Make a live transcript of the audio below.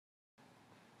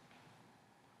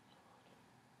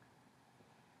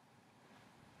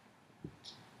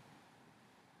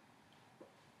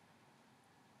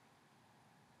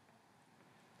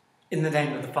In the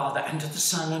name of the Father, and of the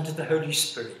Son, and of the Holy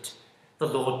Spirit, the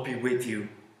Lord be with you.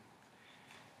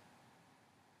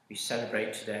 We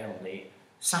celebrate today on the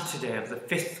Saturday of the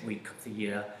 5th week of the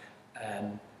year,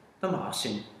 the Mass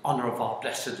in honour of our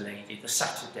Blessed Lady, the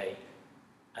Saturday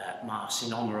Mass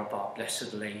in honour of our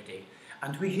Blessed Lady.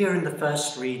 And we hear in the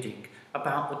first reading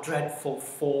about the dreadful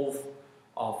fall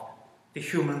of the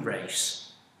human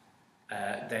race.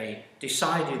 They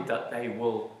decided that they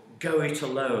will go it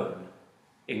alone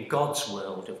in God's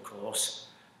world, of course,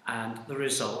 and the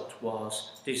result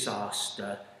was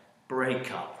disaster,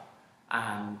 breakup,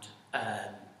 and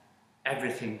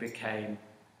everything became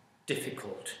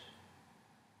difficult.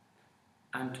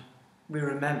 And we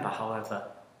remember, however,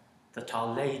 that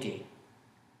Our Lady,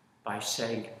 by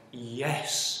saying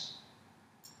yes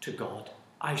to God,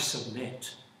 I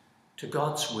submit to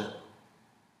God's will,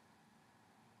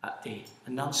 at the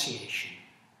Annunciation,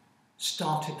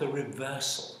 started the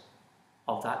reversal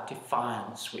of that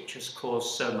defiance which has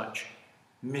caused so much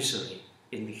misery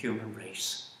in the human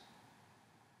race.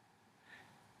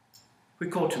 We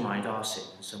call to mind our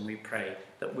sins and we pray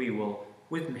that we will,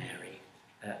 with Mary,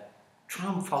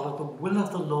 try and follow the will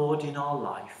of the Lord in our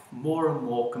life more and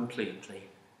more completely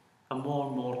and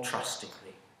more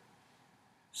trustingly,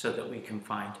 so that we can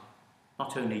find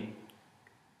not only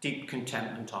deep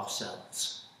contentment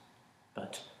ourselves,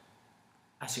 but,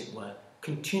 as it were,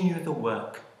 continue the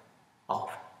work of,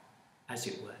 as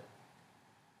it were,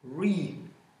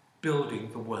 rebuilding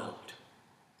the world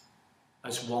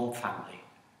as one family.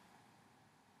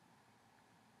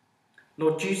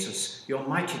 Lord Jesus, your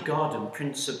mighty God and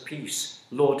Prince of Peace,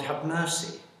 Lord, have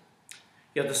mercy.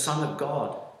 You're the Son of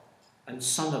God and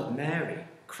Son of Mary,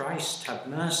 Christ, have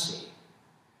mercy.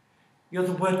 You're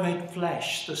the Word made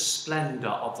flesh, the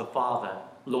splendour of the Father,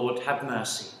 Lord, have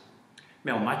mercy.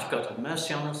 May Almighty God have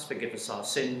mercy on us, forgive us our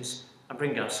sins, and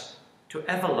bring us to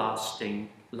everlasting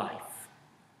life.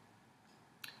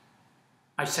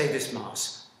 I say this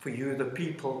Mass for you, the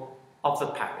people of the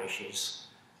parishes,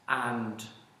 and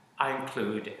I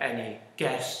include any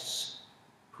guests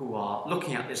who are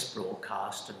looking at this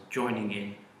broadcast and joining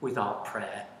in with our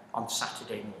prayer on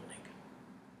Saturday morning.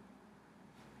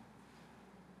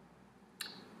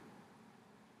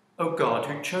 O God,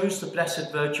 who chose the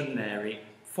Blessed Virgin Mary,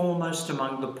 foremost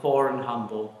among the poor and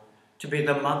humble, to be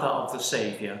the mother of the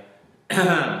Saviour,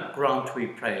 grant, we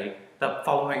pray, that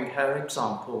following her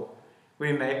example,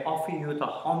 we may offer you the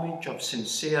homage of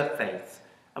sincere faith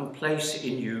and place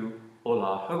in you all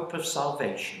our hope of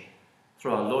salvation,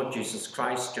 through our Lord Jesus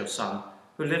Christ, your Son,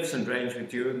 who lives and reigns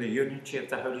with you in the unity of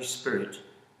the Holy Spirit,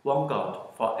 one God,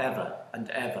 for ever and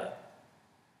ever.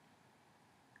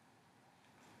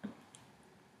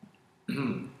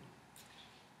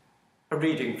 A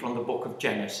reading from the book of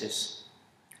Genesis.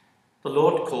 The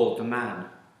Lord called the man.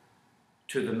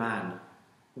 To the man,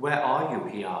 "Where are you?"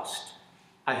 he asked.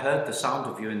 "I heard the sound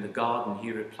of you in the garden," he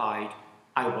replied.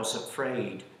 "I was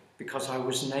afraid, because I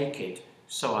was naked,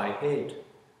 so I hid."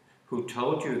 "Who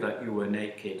told you that you were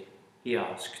naked?" he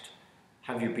asked.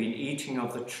 "Have you been eating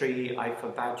of the tree I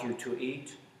forbade you to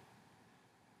eat?"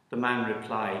 The man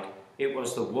replied, "It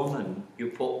was the woman you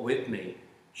put with me.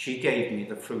 She gave me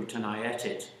the fruit and I ate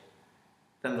it."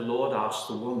 Then the Lord asked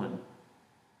the woman,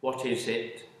 "What is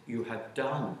it you have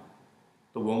done?"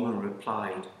 The woman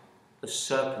replied, "The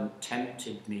serpent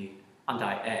tempted me and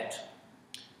I ate."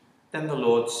 Then the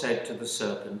Lord said to the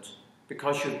serpent,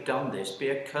 "Because you've done this, be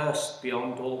accursed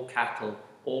beyond all cattle,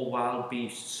 all wild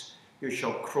beasts. You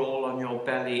shall crawl on your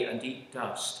belly and eat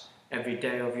dust every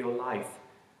day of your life.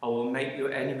 I will make you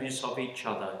enemies of each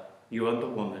other, you and the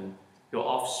woman, your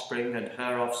offspring and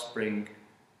her offspring.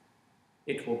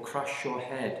 It will crush your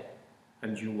head,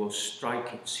 and you will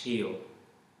strike its heel."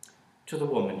 To the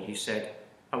woman he said,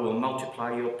 "I will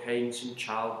multiply your pains in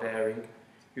childbearing.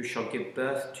 You shall give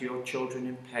birth to your children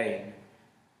in pain.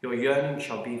 Your yearning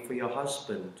shall be for your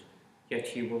husband, yet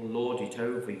he will lord it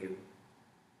over you."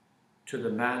 To the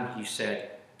man he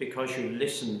said, "Because you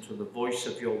listened to the voice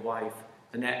of your wife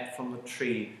and ate from the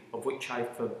tree of which I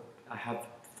have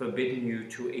forbidden you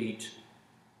to eat,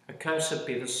 accursed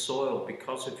be the soil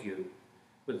because of you.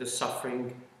 With the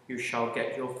suffering you shall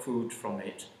get your food from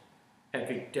it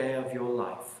every day of your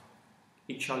life.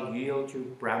 It shall yield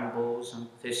you brambles and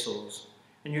thistles,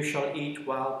 and you shall eat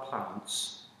wild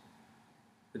plants.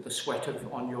 With the sweat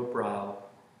on your brow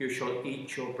you shall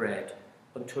eat your bread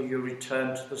until you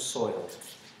return to the soil,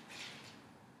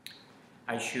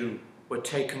 as you were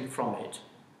taken from it,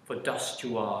 for dust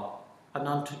you are, and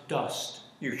unto dust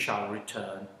you shall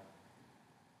return."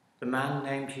 The man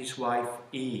named his wife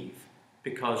Eve,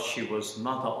 because she was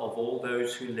mother of all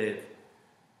those who live.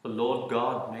 The Lord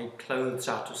God made clothes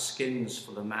out of skins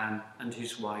for the man and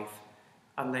his wife,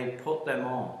 and they put them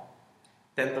on.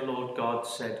 Then the Lord God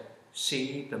said,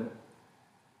 "See,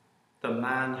 the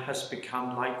man has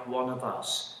become like one of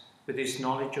us, with his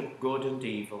knowledge of good and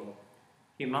evil.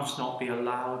 He must not be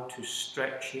allowed to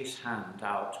stretch his hand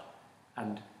out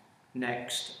and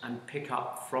next and pick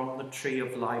up from the tree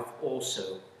of life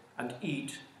also, and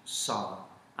eat some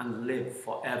and live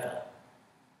forever."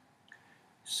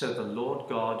 So the Lord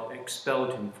God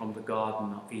expelled him from the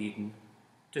Garden of Eden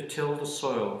to till the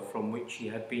soil from which he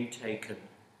had been taken.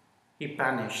 He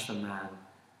banished the man,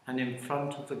 and in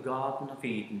front of the Garden of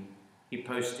Eden he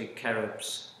posted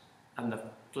cherubs and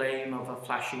the flame of a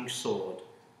flashing sword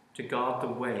to guard the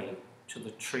way to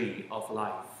the tree of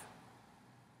life.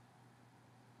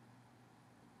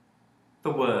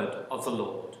 The word of the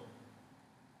Lord.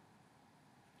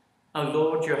 O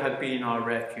Lord, you have been our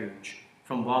refuge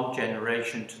from one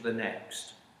generation to the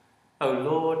next. O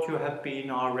Lord, you have been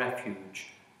our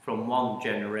refuge from one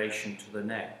generation to the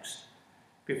next.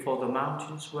 Before the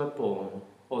mountains were born,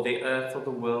 or the earth or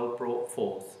the world brought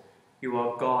forth, you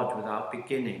are God without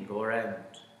beginning or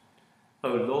end. O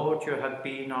Lord, you have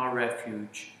been our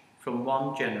refuge from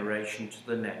one generation to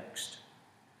the next.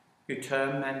 You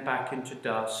turn men back into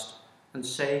dust and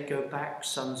say, "Go back,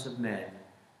 sons of men."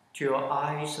 To your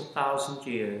eyes 1,000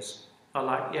 years are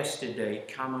like yesterday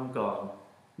come and gone,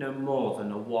 no more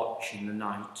than a watch in the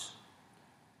night.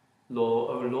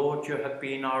 O Lord, you have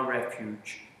been our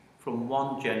refuge from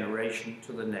one generation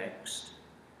to the next.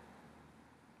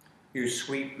 You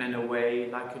sweep men away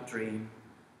like a dream,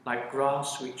 like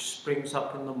grass which springs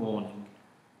up in the morning.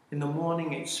 In the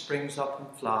morning it springs up and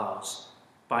flowers,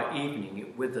 by evening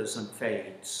it withers and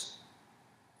fades.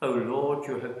 O Lord,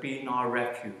 you have been our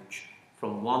refuge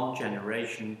from one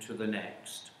generation to the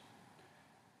next.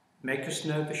 Make us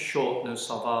know the shortness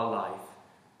of our life,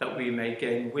 that we may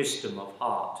gain wisdom of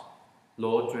heart.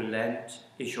 Lord, relent,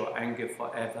 is your anger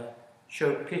forever?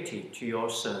 Show pity to your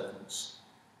servants.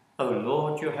 O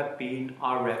Lord, you have been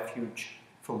our refuge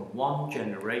from one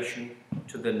generation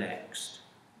to the next.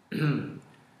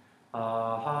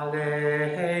 Alleluia,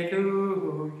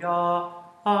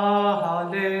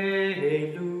 alleluia,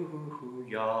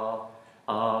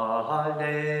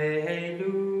 alleluia,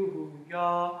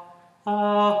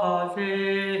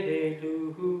 alleluia.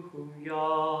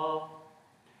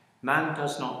 Man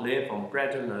does not live on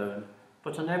bread alone,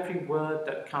 but on every word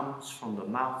that comes from the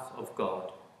mouth of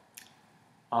God.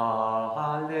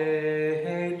 Alleluia,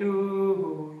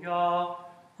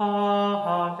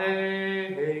 alleluia,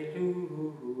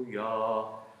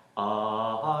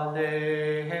 alleluia,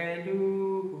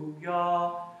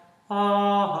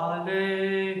 alleluia.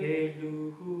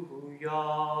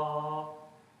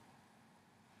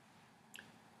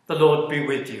 The Lord be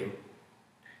with you.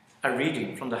 A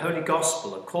reading from the Holy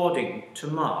Gospel according to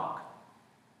Mark.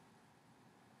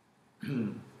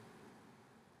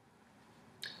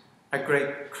 A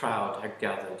great crowd had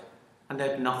gathered, and they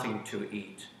had nothing to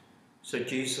eat. So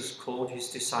Jesus called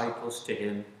his disciples to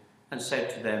him and said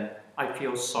to them, "I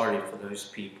feel sorry for those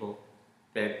people.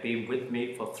 They have been with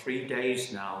me for 3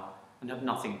 days now and have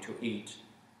nothing to eat.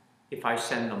 If I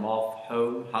send them off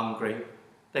home hungry,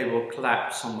 they will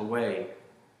collapse on the way.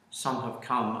 Some have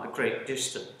come a great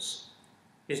distance."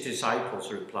 His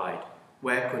disciples replied,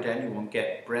 "Where could anyone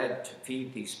get bread to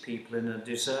feed these people in a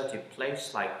deserted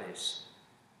place like this?"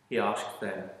 He asked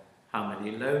them, "How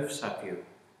many loaves have you?"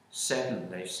 7,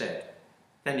 they said.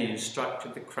 Then he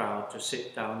instructed the crowd to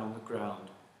sit down on the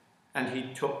ground, and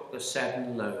he took the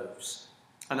 7 loaves,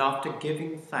 and after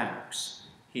giving thanks,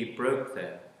 he broke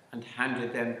them and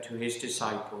handed them to his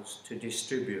disciples to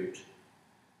distribute.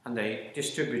 And they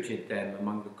distributed them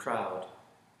among the crowd.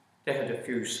 They had a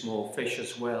few small fish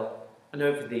as well, and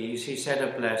over these he said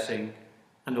a blessing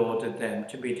and ordered them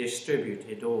to be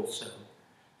distributed also.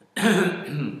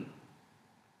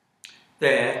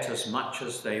 They ate as much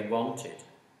as they wanted,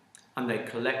 and they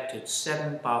collected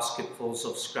 7 basketfuls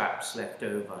of scraps left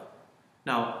over.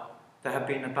 Now, there had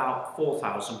been about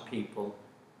 4,000 people.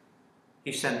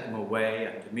 He sent them away,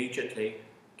 and immediately,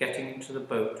 getting into the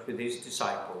boat with his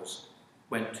disciples,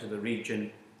 went to the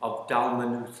region of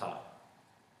Dalmanutha.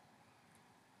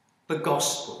 The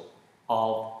Gospel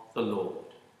of the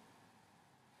Lord.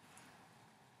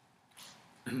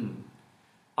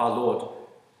 Our Lord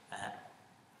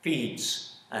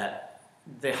feeds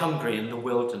the hungry in the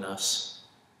wilderness.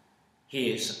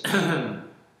 He is,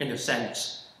 in a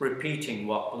sense, repeating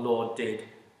what the Lord did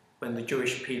when the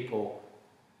Jewish people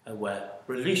were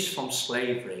released from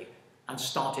slavery and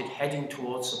started heading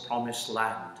towards the promised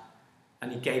land.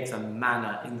 And he gave them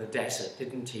manna in the desert,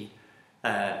 didn't he?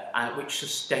 Which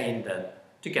sustained them.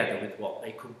 together with what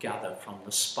they could gather from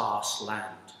the sparse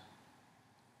land.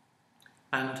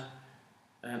 And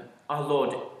our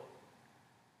Lord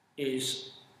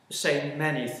is saying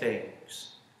many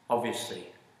things. Obviously,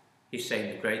 he's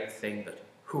saying the great thing that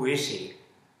who is he?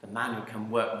 The man who can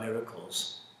work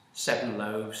miracles, 7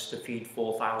 loaves to feed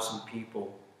 4,000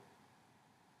 people.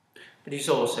 But he's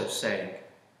also saying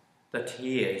that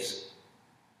he is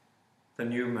the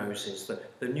new Moses,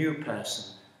 the new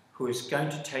person who is going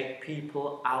to take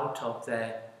people out of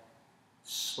their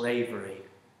slavery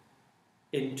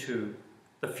into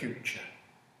the future,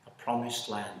 the promised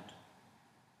land.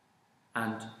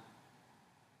 And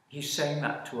he's saying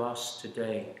that to us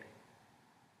today,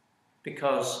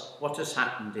 because what has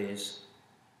happened is,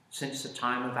 since the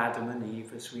time of Adam and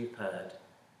Eve, as we've heard,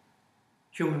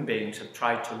 human beings have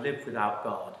tried to live without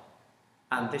God,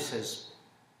 and this has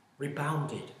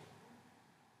rebounded,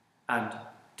 and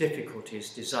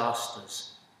difficulties,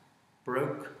 disasters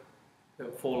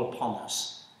fall upon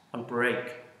us and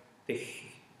break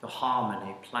the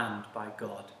harmony planned by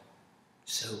God.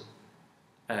 So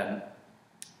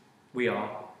we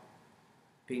are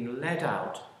being led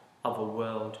out of a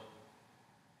world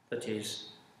that is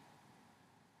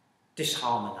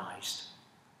disharmonized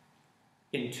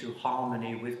into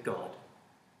harmony with God.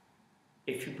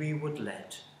 If we would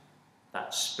let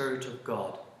that Spirit of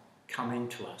God come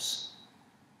into us,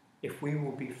 if we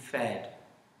will be fed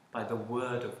by the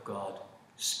Word of God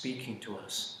speaking to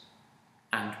us,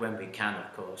 and when we can,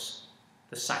 of course,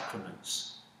 the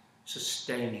sacraments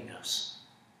sustaining us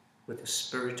with the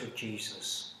Spirit of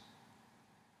Jesus.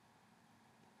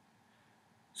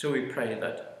 So we pray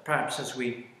that perhaps as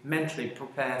we mentally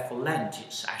prepare for Lent,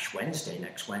 it's Ash Wednesday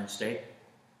next Wednesday,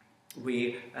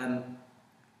 we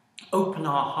open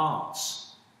our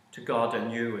hearts to God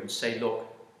anew and say, look,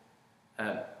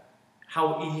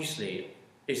 how easily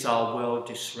is our world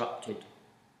disrupted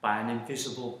by an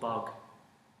invisible bug.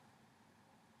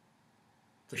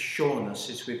 The sureness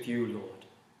is with you, Lord.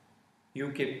 You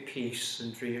give peace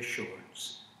and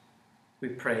reassurance. We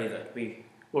pray that we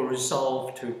will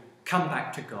resolve to come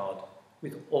back to God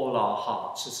with all our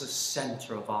hearts as the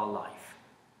centre of our life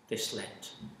this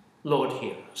Lent. Lord,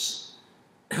 hear us.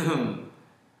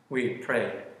 We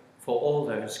pray for all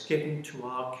those given to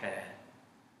our care.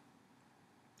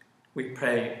 We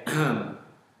pray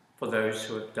for those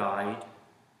who have died,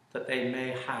 that they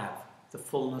may have the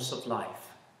fullness of life.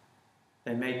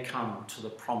 They may come to the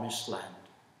promised land.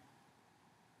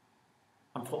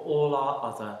 And for all our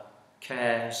other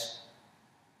cares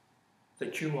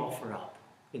that you offer up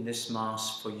in this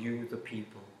Mass for you, the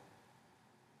people.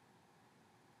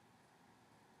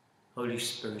 Holy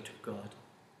Spirit of God,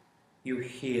 you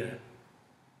hear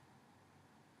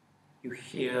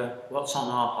what's on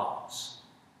our hearts.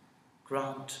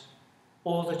 Grant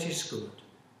all that is good,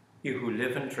 you who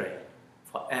live and reign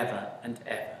forever and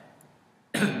ever.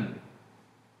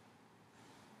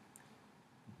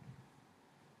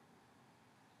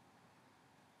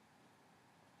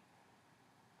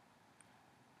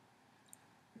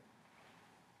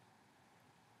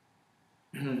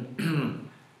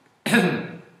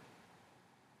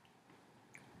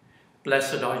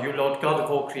 Blessed are you, Lord God of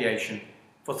all creation,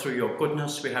 for through your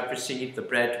goodness we have received the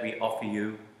bread we offer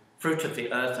you, fruit of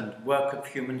the earth and work of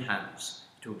human hands.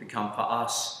 It will become for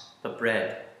us the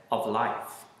bread of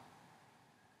life.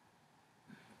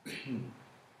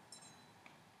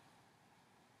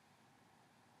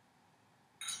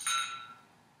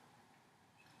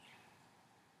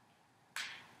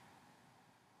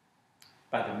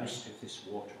 By the mystery of this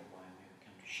water and wine we have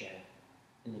come to share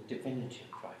in the divinity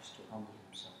of Christ, who humbled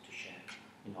himself to share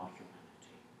in our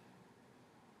humanity.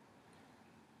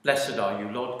 Blessed are you,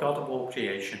 Lord God of all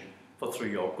creation, for through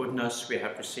your goodness we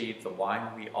have received the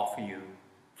wine we offer you,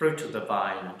 fruit of the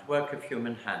vine and work of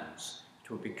human hands,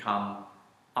 to become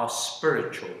our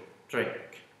spiritual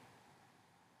drink.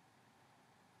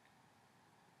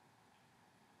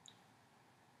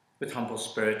 With humble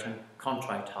spirit and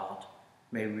contrite heart,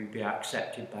 may we be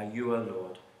accepted by you, O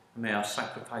Lord, and may our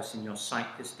sacrifice in your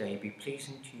sight this day be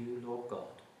pleasing to you, Lord God.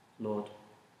 Lord,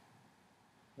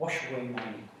 wash away my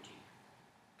iniquity,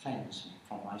 cleanse me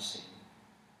from my sin.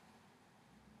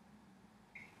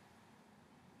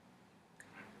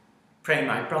 Pray,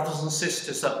 my brothers and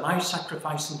sisters, that my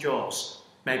sacrifice and yours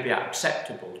may be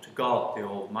acceptable to God, the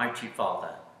Almighty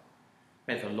Father.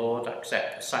 May the Lord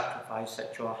accept the sacrifice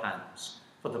at your hands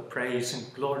for the praise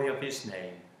and glory of his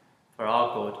name, for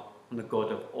our good and the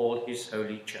good of all his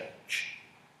holy church.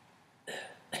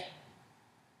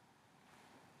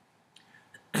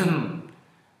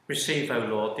 Receive, O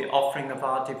Lord, the offering of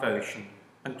our devotion,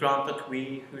 and grant that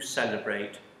we who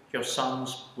celebrate your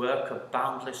Son's work of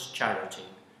boundless charity,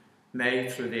 may,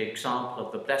 through the example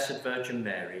of the Blessed Virgin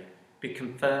Mary, be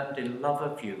confirmed in love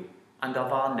of you and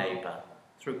of our neighbour,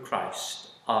 through Christ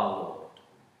our Lord.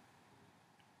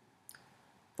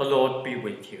 The Lord be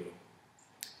with you.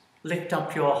 Lift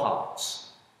up your hearts.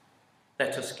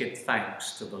 Let us give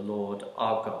thanks to the Lord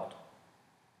our God.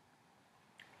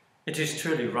 It is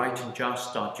truly right and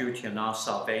just, our duty and our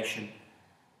salvation,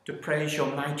 to praise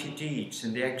your mighty deeds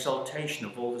in the exaltation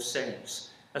of all the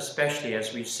saints, especially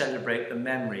as we celebrate the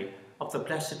memory of the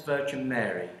Blessed Virgin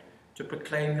Mary, to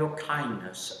proclaim your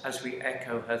kindness as we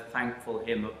echo her thankful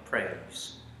hymn of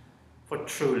praise. For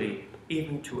truly,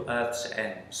 even to earth's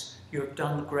ends, you have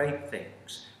done great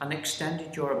things and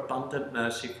extended your abundant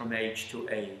mercy from age to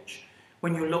age.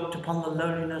 When you looked upon the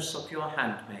lowliness of your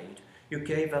handmaid, you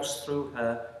gave us through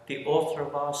her the author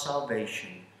of our salvation,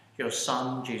 your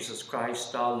Son, Jesus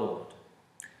Christ our Lord.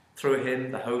 Through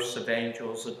him the host of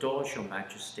angels adores your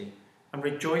majesty and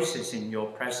rejoices in your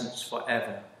presence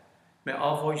forever. May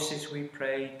our voices, we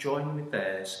pray, join with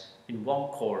theirs in one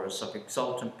chorus of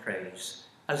exultant praise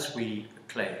as we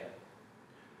acclaim.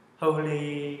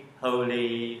 Holy,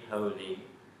 holy, holy,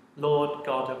 Lord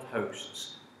God of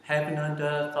hosts, heaven and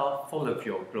earth are full of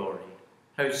your glory.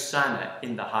 Hosanna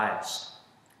in the highest.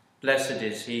 Blessed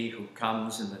is he who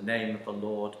comes in the name of the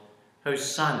Lord.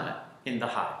 Hosanna in the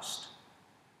highest.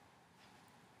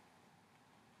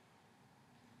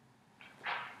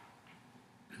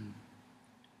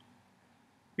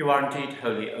 You are indeed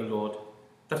holy, O Lord,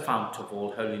 the fount of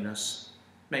all holiness.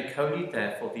 Make holy,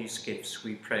 therefore, these gifts,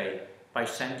 we pray, by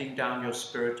sending down your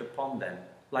Spirit upon them,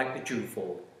 like the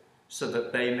dewfall, so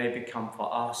that they may become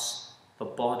for us the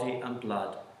body and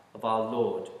blood of our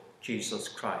Lord Jesus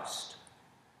Christ.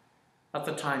 At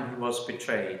the time he was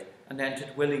betrayed and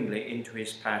entered willingly into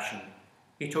his passion,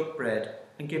 he took bread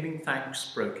and, giving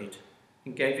thanks, broke it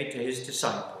and gave it to his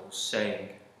disciples, saying,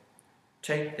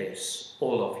 "Take this,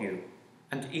 all of you,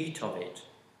 and eat of it,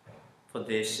 for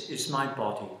this is my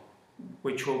body,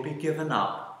 which will be given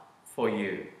up for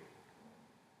you."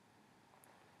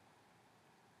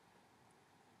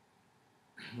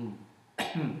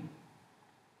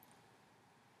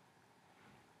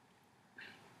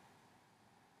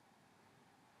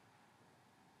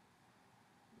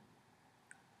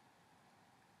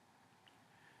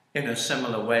 In a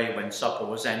similar way, when supper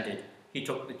was ended, he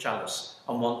took the chalice,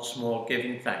 and once more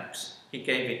giving thanks, he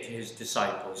gave it to his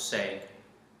disciples, saying,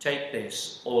 "Take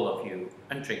this, all of you,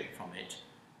 and drink from it,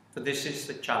 for this is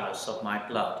the chalice of my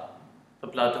blood, the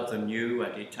blood of the new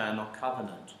and eternal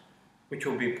covenant, which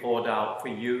will be poured out for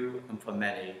you and for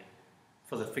many,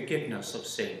 for the forgiveness of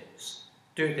sins.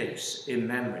 Do this in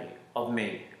memory of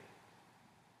me."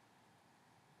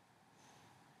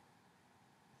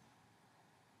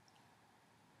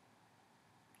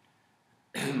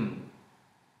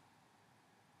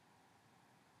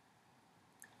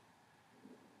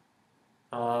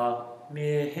 A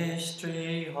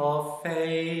mystery of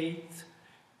faith,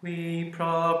 we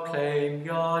proclaim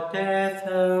your death,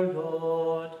 O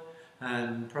Lord,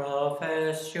 and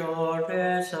profess your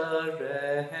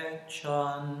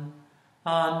resurrection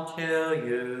until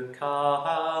you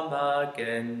come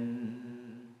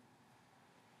again.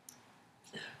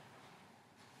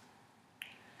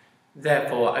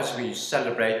 Therefore, as we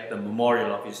celebrate the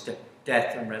memorial of his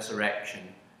death and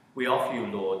resurrection, we offer you,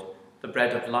 Lord, the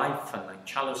bread of life and the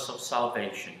chalice of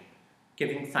salvation,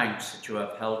 giving thanks that you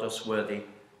have held us worthy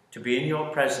to be in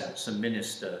your presence and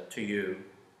minister to you.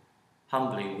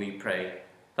 Humbly we pray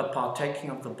that, partaking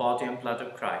of the body and blood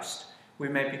of Christ, we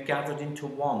may be gathered into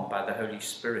one by the Holy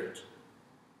Spirit.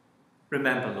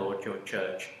 Remember, Lord, your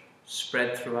church,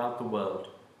 spread throughout the world,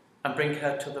 and bring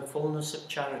her to the fullness of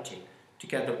charity,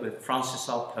 together with Francis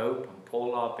our Pope and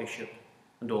Paul our Bishop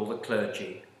and all the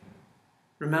clergy.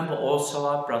 Remember also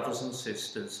our brothers and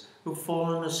sisters who've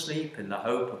fallen asleep in the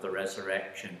hope of the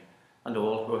resurrection, and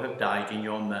all who have died in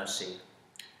your mercy.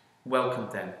 Welcome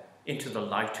them into the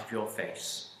light of your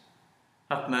face.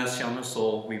 Have mercy on us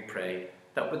all, we pray,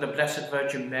 that with the Blessed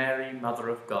Virgin Mary, Mother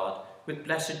of God, with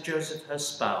blessed Joseph her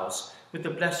spouse, with the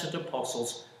blessed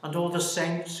apostles, and all the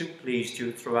saints who pleased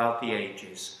you throughout the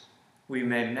ages, we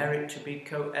may merit to be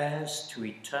co-heirs to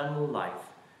eternal life,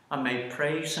 and may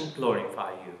praise and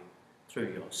glorify you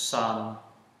through your Son,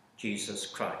 Jesus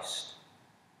Christ.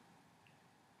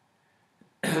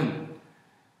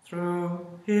 Through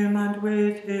him and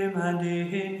with him and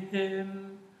in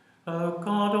him, O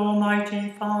God,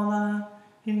 Almighty Father,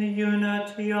 in the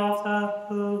unity of the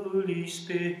Holy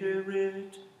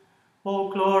Spirit,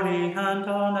 all glory and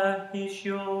honour is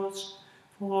yours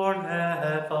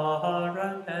forever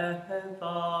and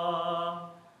ever.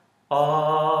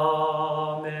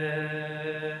 Amen.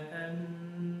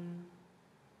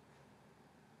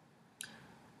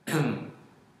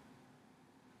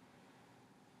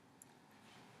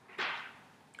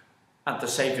 At the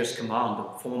Saviour's command,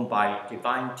 informed by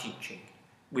divine teaching,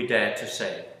 we dare to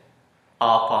say,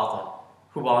 Our Father,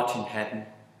 who art in heaven,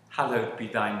 hallowed be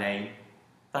thy name.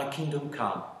 Thy kingdom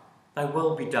come, thy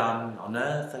will be done on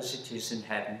earth as it is in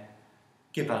heaven.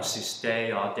 Give us this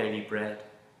day our daily bread,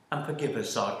 and forgive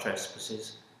us our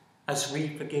trespasses, as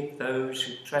we forgive those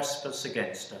who trespass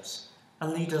against us.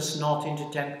 And lead us not into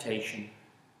temptation,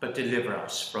 but deliver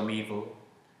us from evil.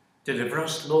 Deliver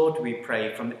us, Lord, we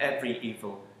pray, from every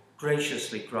evil.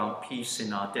 Graciously grant peace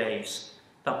in our days,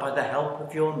 that by the help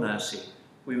of your mercy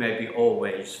we may be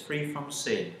always free from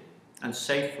sin and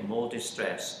safe from all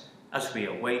distress, as we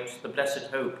await the blessed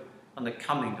hope and the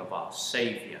coming of our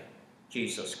Saviour,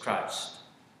 Jesus Christ.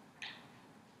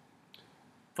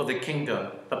 For the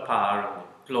kingdom, the power, and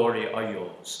the glory are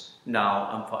yours,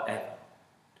 now and forever.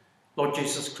 Lord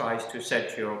Jesus Christ, who said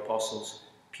to your apostles,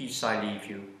 Peace I leave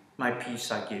you, my peace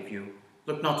I give you,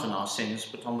 look not on our sins,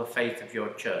 but on the faith of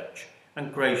your church,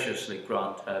 and graciously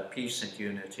grant her peace and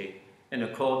unity, in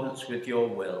accordance with your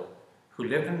will, who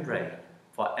live and reign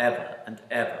for ever and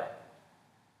ever.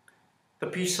 The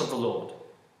peace of the Lord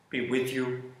be with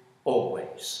you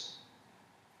always.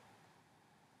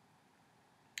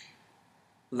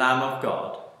 Lamb of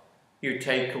God, you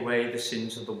take away the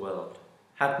sins of the world,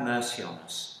 have mercy on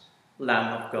us.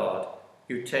 Lamb of God,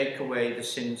 you take away the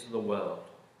sins of the world,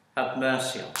 have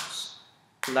mercy on us.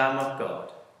 Lamb of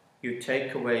God, you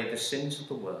take away the sins of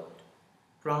the world,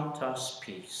 grant us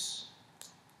peace.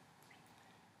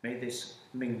 May this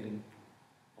mingling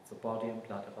of the body and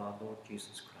blood of our Lord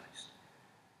Jesus Christ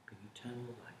bring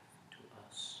eternal life to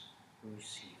us who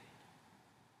receive it.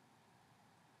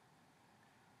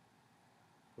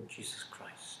 Lord Jesus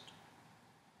Christ,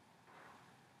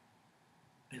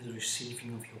 may the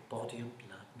receiving of your body and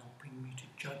blood not bring me to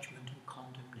judgment and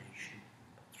condemnation,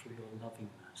 but through your loving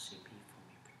mercy be for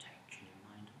me protection in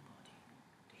mind and body,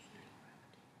 the healing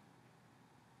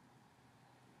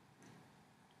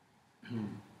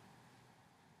remedy.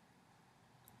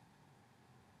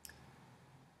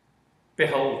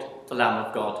 Behold the Lamb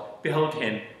of God, behold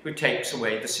him who takes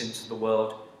away the sins of the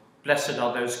world. Blessed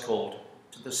are those called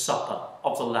to the supper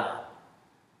of the Lamb.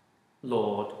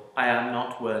 Lord, I am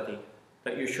not worthy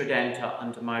that you should enter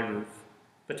under my roof,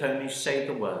 but only say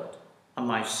the word, and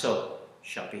my soul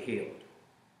shall be healed.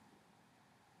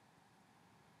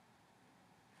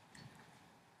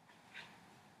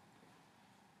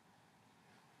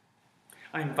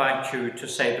 I invite you to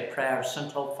say the prayer of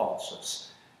St.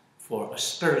 Alphonsus for a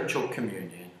spiritual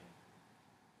communion.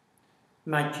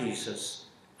 My Jesus,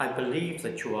 I believe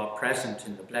that you are present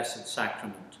in the Blessed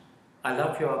Sacrament. I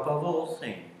love you above all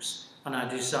things, and I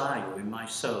desire you in my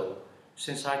soul.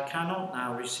 Since I cannot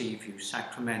now receive you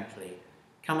sacramentally,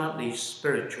 come at least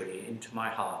spiritually into my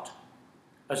heart.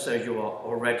 As though you are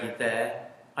already there,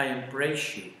 I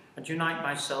embrace you and unite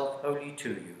myself wholly to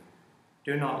you.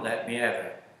 Do not let me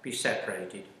ever be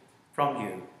separated from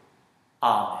you.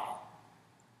 Amen.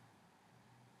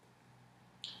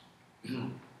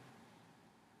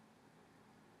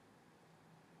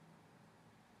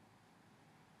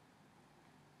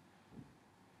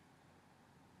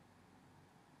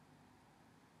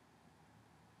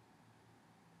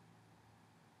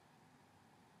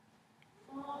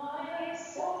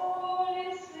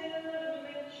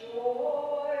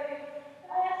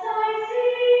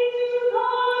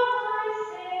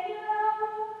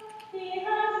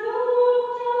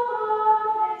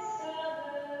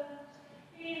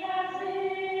 He has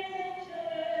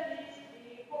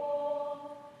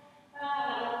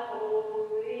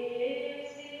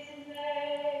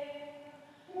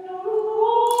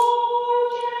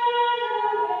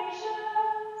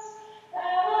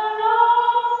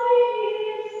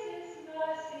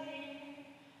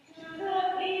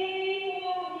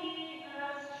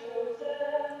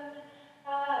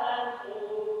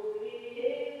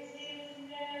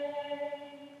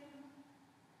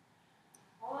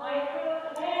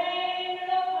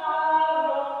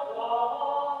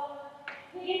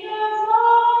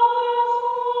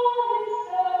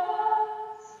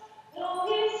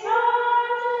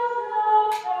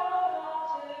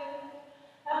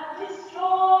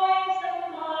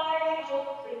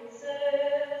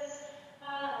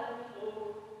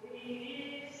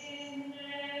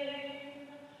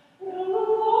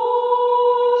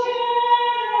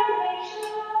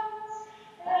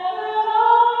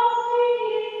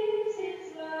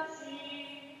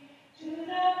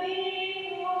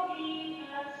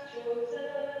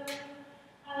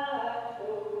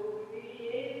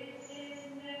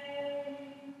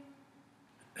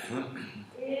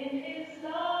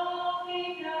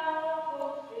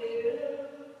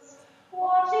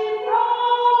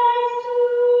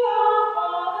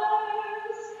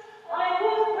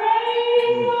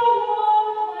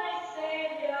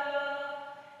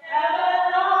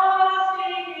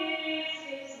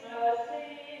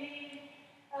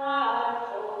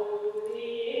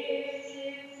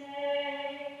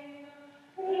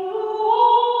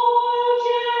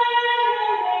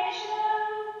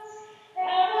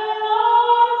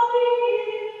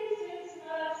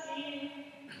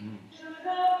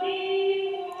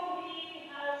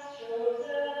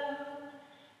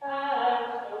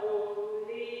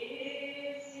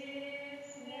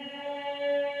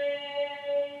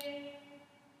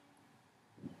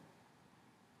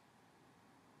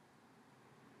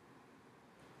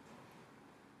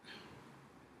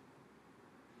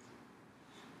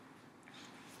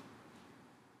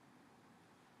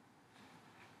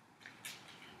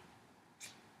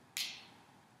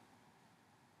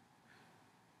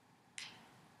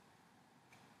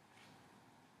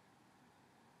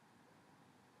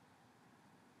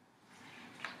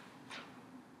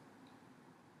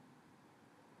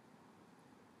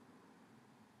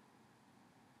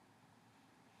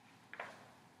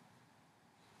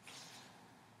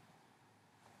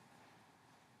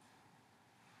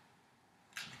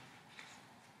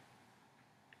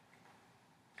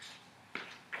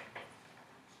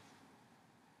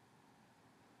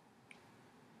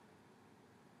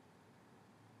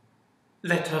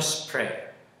Let us pray.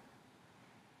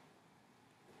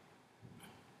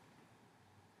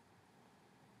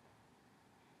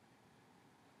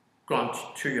 Grant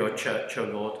to your church, O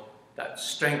Lord, that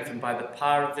strengthened by the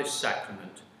power of this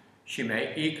sacrament, she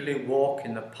may eagerly walk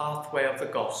in the pathway of the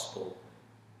gospel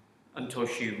until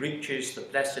she reaches the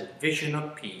blessed vision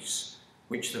of peace,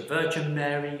 which the Virgin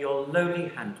Mary, your lowly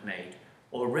handmaid,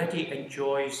 already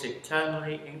enjoys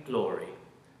eternally in glory,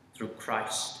 through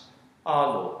Christ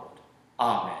our Lord.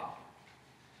 Amen.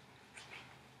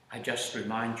 I just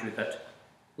remind you that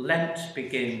Lent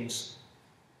begins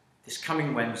this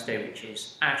coming Wednesday, which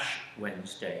is Ash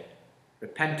Wednesday.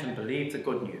 Repent and believe the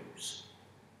good news.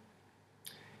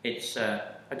 It's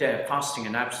a day of fasting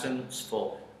and abstinence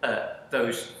for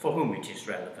those for whom it is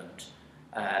relevant.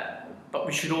 But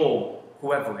we should all,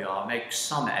 whoever we are, make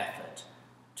some effort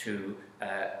to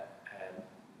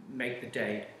make the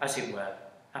day, as it were,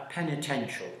 a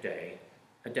penitential day,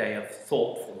 a day of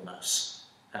thoughtfulness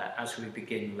as we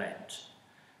begin Lent.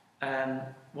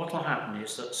 What will happen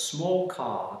is that small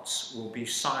cards will be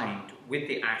signed with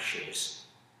the ashes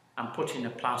and put in a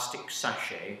plastic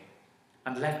sachet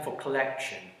and left for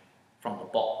collection from the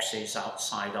boxes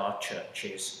outside our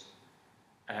churches.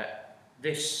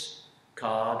 This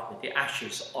card with the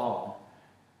ashes on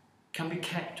can be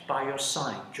kept by your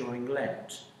side during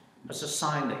Lent as a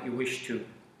sign that you wish to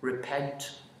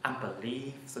repent and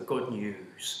believe the good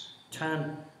news.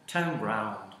 Turn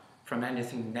round from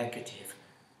anything negative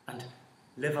and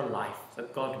live a life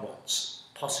that God wants,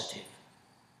 positive.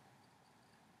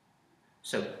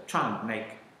 So try and make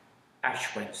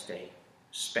Ash Wednesday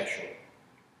special.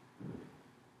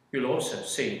 You'll also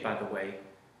see, by the way,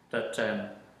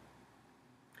 that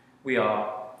we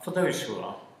are, for those who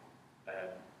are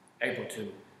able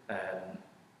to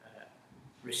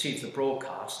receive the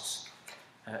broadcasts,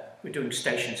 we're doing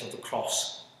Stations of the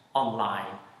Cross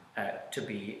online to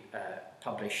be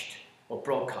published or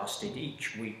broadcasted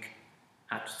each week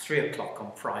at 3 o'clock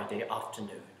on Friday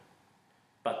afternoon.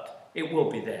 But it will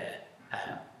be there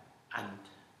and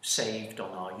saved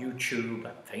on our YouTube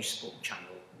and Facebook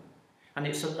channel. And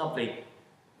it's a lovely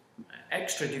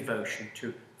extra devotion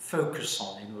to focus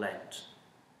on in Lent.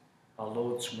 Our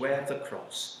Lord's wear of the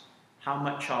cross, how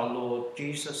much our Lord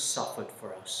Jesus suffered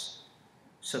for us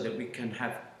so that we can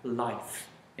have life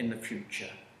in the future,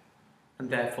 and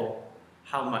therefore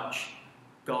how much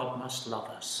God must love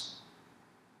us.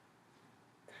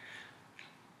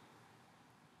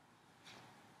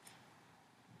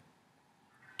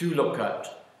 Do look at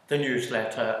the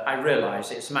newsletter. I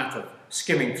realise it's a matter of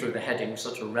skimming through the headings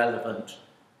that are relevant,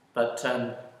 but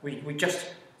we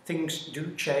just, things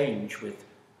do change with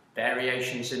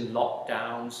variations in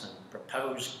lockdowns and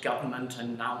proposed government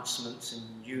announcements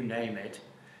and you name it.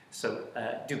 So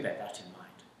do bear that in mind.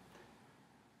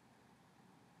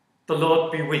 The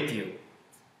Lord be with you.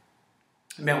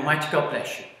 May Almighty God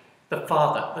bless you, the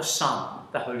Father, the Son,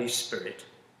 the Holy Spirit.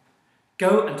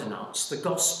 Go and announce the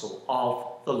gospel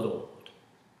of the Lord.